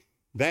throne.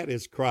 That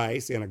is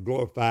Christ in a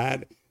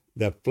glorified,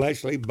 the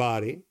fleshly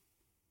body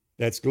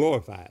that's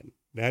glorified.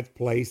 That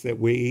place that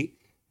we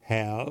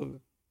have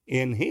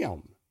in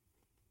him.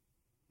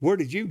 Where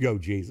did you go,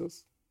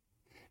 Jesus?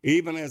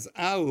 Even as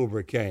I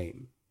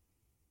overcame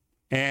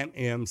and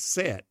am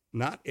set,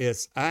 not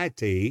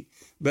S-I-T,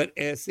 but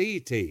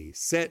S-E-T,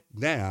 set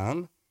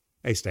down,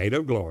 a state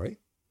of glory,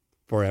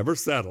 forever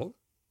settled,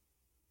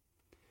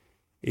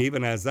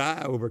 even as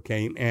I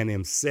overcame and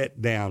am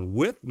set down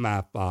with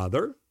my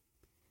Father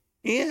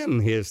in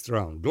his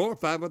throne,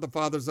 glorified with the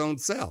Father's own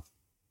self,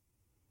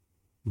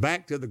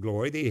 back to the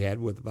glory that he had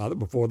with the Father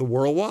before the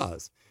world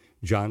was.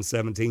 John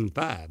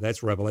 17:5.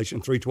 That's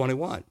Revelation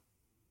 3:21.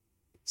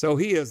 So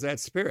he is that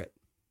Spirit.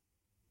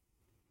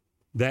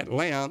 That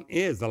Lamb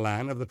is the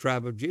Lion of the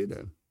tribe of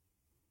Judah.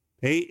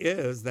 He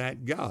is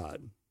that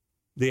God,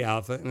 the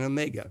Alpha and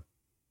Omega,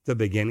 the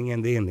beginning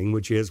and the ending,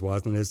 which is,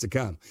 was, and is to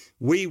come.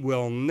 We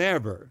will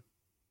never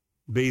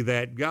be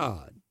that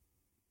God.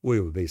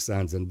 We will be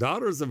sons and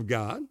daughters of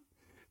God.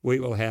 We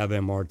will have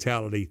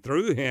immortality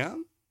through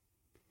him.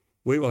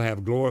 We will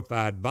have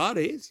glorified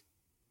bodies.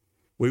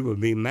 We will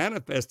be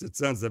manifested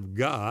sons of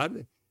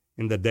God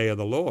in the day of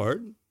the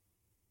Lord.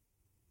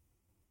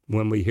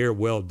 When we hear,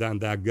 well done,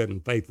 thou good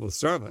and faithful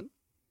servant,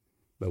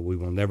 but we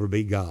will never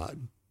be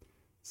God.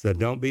 So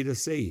don't be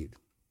deceived.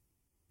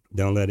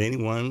 Don't let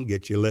anyone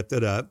get you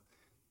lifted up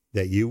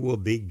that you will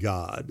be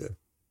God,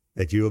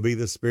 that you will be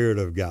the Spirit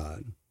of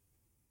God.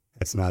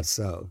 That's not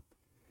so.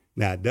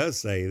 Now, it does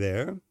say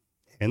there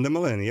in the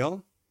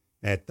millennial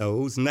that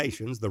those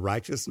nations, the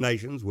righteous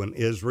nations, when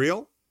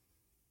Israel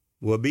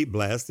will be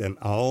blessed, and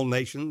all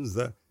nations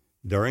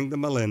during the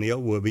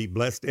millennial will be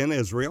blessed in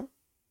Israel,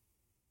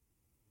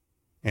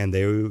 and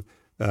the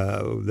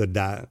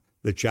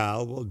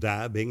child will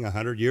die being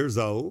 100 years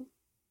old.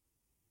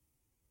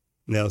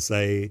 And they'll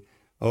say,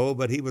 oh,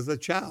 but he was a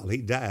child.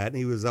 He died, and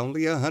he was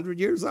only 100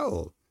 years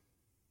old,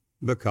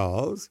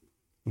 because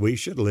we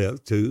should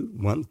live to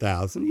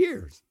 1,000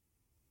 years.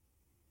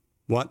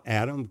 What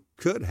Adam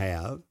could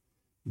have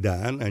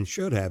done and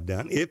should have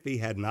done if he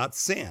had not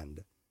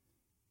sinned.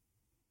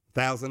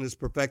 1,000 is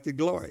perfected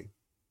glory,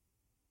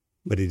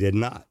 but he did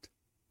not.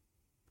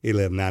 He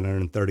lived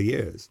 930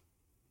 years.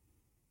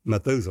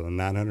 Methuselah,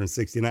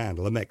 969.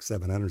 Lamech,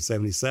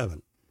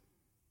 777.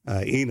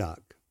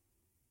 Enoch,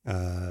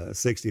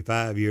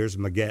 65 years,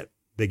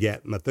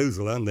 begat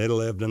Methuselah, and they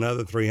lived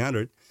another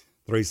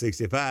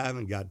 365,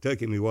 and God took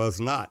him. He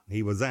was not.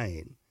 He was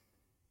Ain.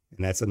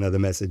 And that's another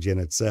message in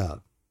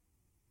itself.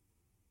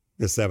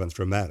 The seventh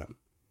from Adam.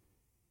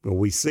 But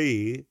we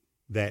see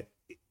that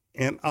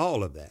in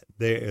all of that,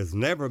 there has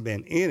never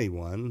been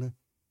anyone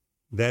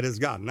that is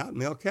God, not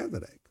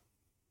Melchizedek.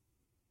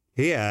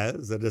 He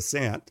has a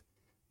descent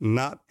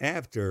not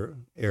after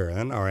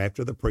Aaron or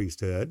after the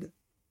priesthood,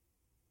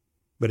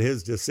 but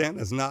his descent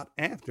is not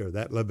after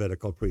that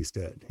Levitical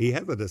priesthood. He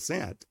has a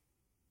descent.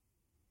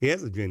 He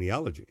has a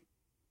genealogy,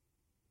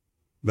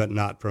 but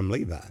not from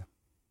Levi,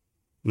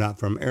 not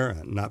from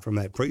Aaron, not from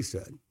that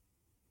priesthood.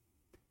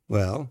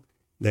 Well,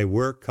 they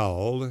were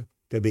called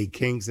to be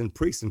kings and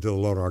priests unto the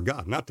Lord our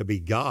God, not to be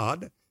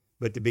God,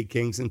 but to be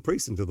kings and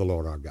priests unto the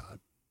Lord our God.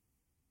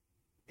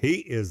 He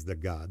is the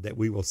God that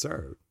we will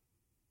serve.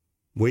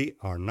 We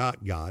are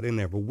not God and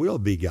never will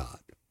be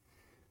God.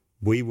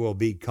 We will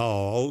be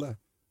called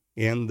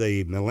in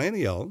the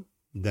millennial,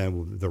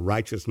 the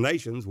righteous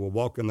nations will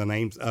walk in the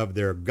names of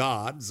their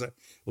gods,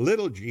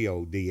 little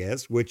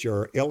G-O-D-S, which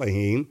are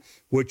Elohim,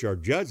 which are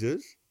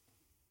judges,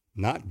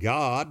 not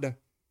God,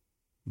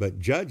 but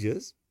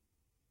judges,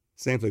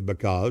 simply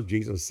because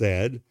Jesus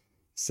said,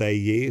 say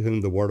ye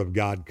whom the word of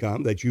God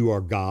come, that you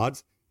are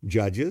gods,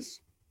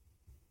 judges.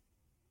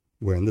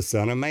 We're in the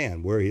Son of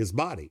Man. We're his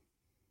body.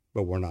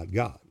 but we're not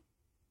God.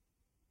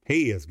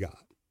 He is God.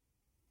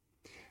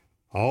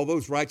 All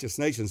those righteous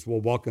nations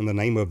will walk in the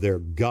name of their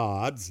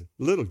gods,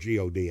 little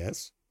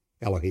G-O-D-S,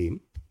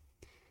 Elohim.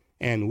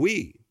 And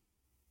we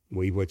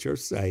which are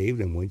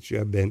saved and which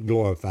have been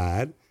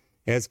glorified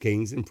as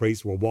kings and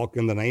priests will walk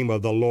in the name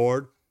of the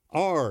Lord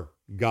our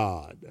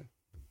God.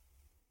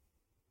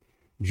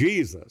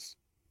 Jesus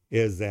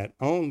is that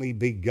only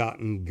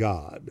begotten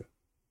God.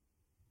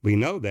 We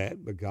know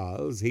that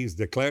because he's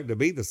declared to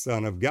be the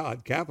Son of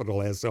God,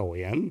 capital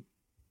S-O-N,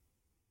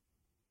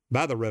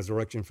 by the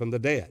resurrection from the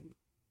dead.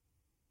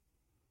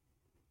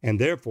 And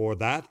therefore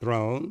thy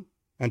throne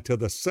unto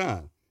the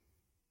Son.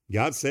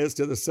 God says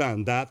to the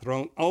Son, thy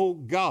throne, O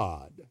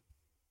God,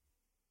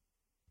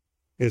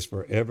 is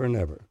forever and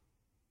ever.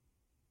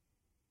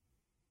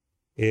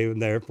 Even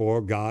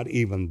therefore God,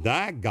 even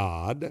thy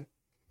God,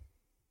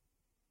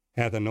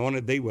 hath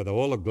anointed thee with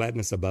oil of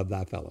gladness above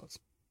thy fellows.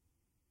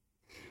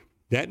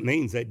 That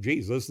means that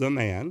Jesus, the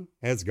man,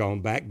 has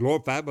gone back,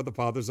 glorified by the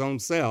Father's own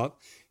self,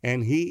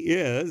 and he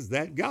is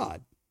that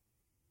God.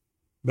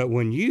 But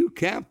when you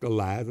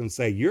capitalize and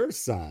say you're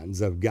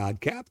sons of God,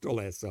 capital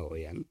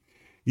S-O-N,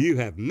 you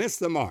have missed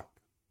the mark.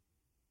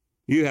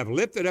 You have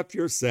lifted up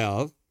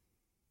yourself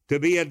to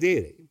be a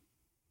deity,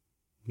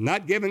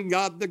 not giving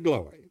God the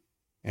glory,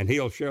 and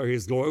he'll share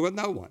his glory with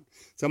no one.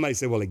 Somebody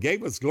said, well, he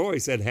gave us glory. He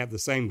said, have the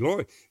same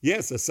glory.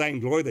 Yes, the same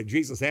glory that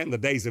Jesus had in the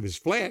days of his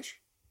flesh.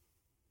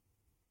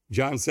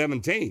 John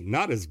 17,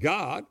 not as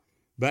God,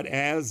 but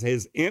as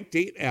his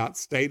emptied out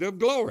state of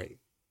glory,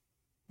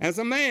 as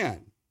a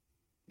man,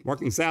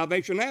 working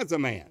salvation as a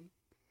man,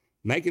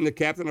 making the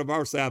captain of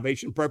our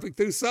salvation perfect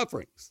through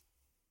sufferings.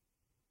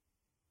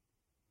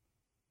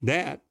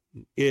 That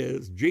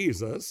is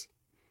Jesus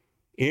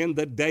in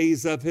the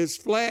days of his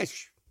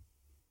flesh,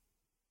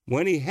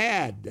 when he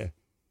had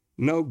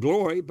no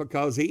glory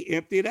because he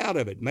emptied out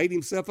of it, made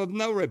himself of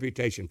no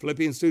reputation,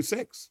 Philippians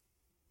 2:6,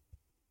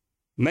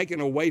 making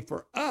a way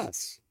for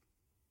us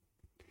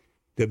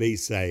to be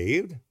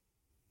saved,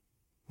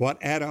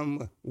 what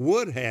Adam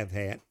would have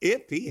had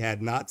if he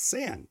had not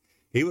sinned.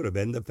 He would have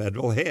been the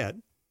federal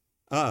head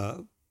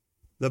of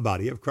the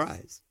body of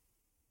Christ.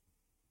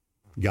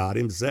 God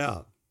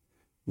himself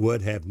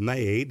would have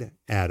made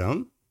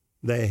Adam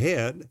the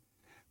head,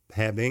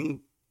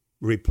 having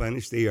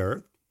replenished the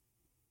earth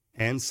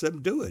and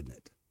subdued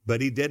it.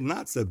 But he did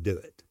not subdue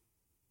it.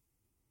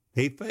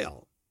 He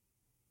fell.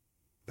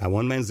 By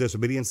one man's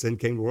disobedience, sin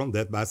came to the world, and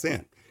death by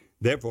sin.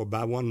 Therefore,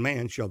 by one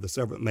man shall the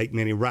servant make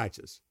many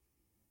righteous.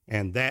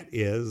 And that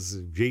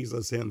is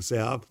Jesus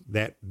himself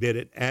that did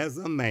it as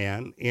a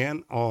man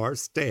in our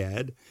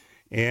stead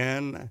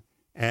and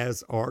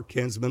as our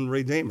kinsman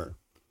redeemer.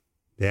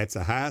 That's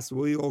the highest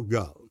we will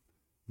go.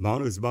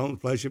 Bone of his bone,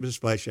 flesh of his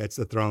flesh. That's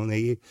the throne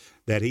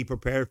that he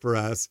prepared for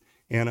us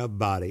in a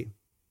body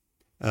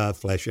of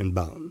flesh and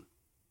bone.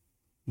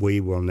 We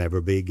will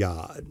never be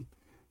God.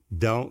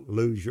 Don't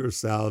lose your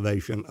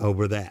salvation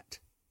over that.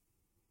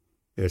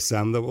 There's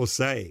some that will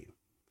say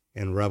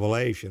in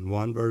Revelation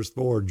 1 verse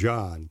 4,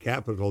 John,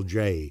 capital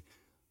J-O-H-N.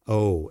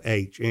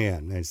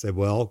 They said,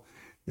 well,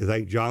 they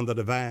think John the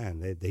Divine,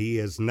 that he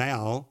is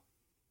now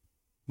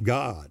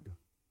God.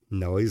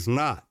 No, he's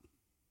not.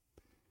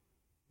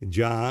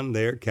 John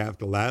there,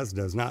 capitalized,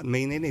 does not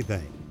mean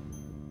anything.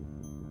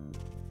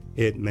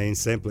 It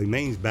simply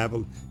means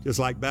Babylon, just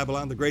like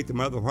Babylon the Great, the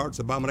mother of harlots,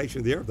 abomination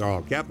of the earth. They're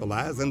all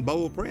capitalized in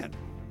bold print.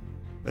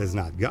 It's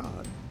not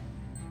God.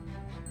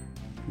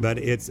 But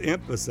it's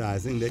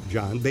emphasizing that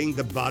John, being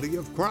the body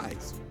of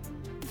Christ,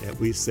 that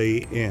we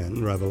see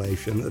in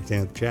Revelation, the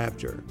 10th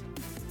chapter.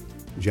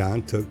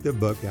 John took the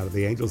book out of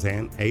the angel's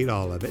hand, ate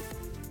all of it,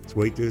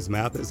 sweet to his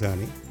mouth as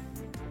honey,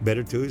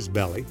 bitter to his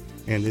belly,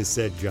 and then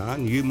said,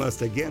 John, you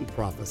must again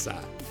prophesy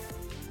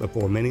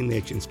before many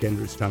nations,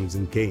 kindreds, tongues,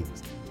 and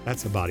kings.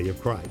 That's the body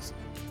of Christ.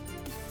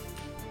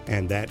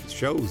 And that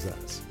shows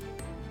us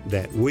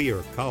that we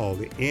are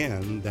called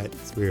in that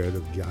spirit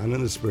of John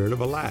and the spirit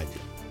of Elijah.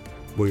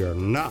 We are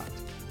not,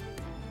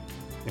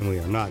 and we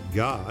are not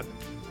God.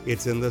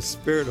 It's in the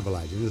spirit of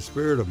Elijah, in the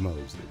spirit of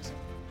Moses,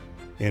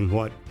 in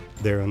what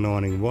their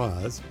anointing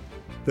was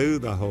through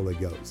the Holy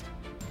Ghost.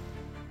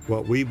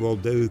 What we will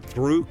do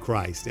through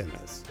Christ in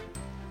us,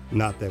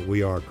 not that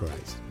we are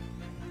Christ.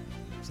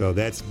 So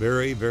that's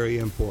very, very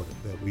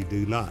important that we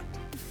do not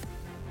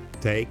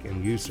take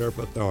and usurp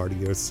authority,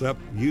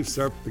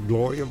 usurp the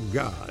glory of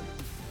God,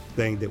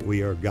 saying that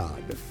we are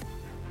God.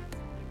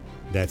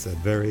 That's a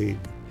very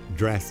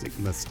drastic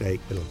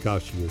mistake that'll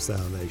cost you your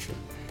salvation.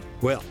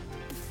 Well,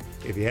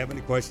 if you have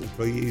any questions,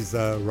 please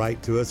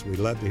write to us. We'd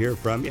love to hear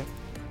from you.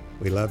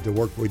 We love to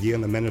work with you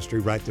in the ministry.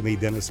 Write to me,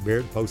 Dennis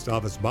Beard, Post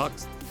Office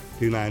Box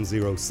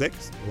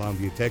 2906,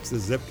 Longview,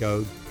 Texas, zip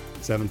code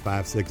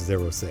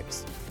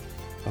 75606.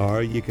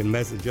 Or you can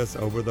message us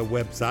over the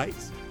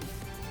websites.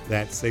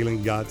 That's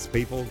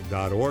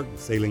sealinggodspeople.org,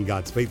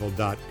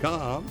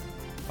 sealinggodspeople.com,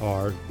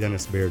 or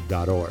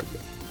dennisbeard.org.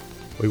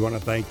 We want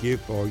to thank you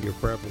for your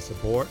prayerful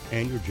support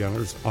and your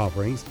generous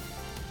offerings,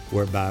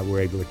 whereby we're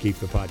able to keep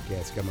the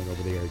podcast coming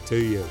over the air to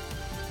you.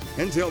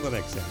 Until the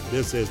next time,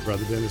 this is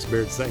Brother Dennis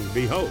Beard saying,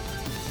 behold,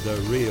 the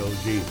real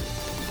Jesus.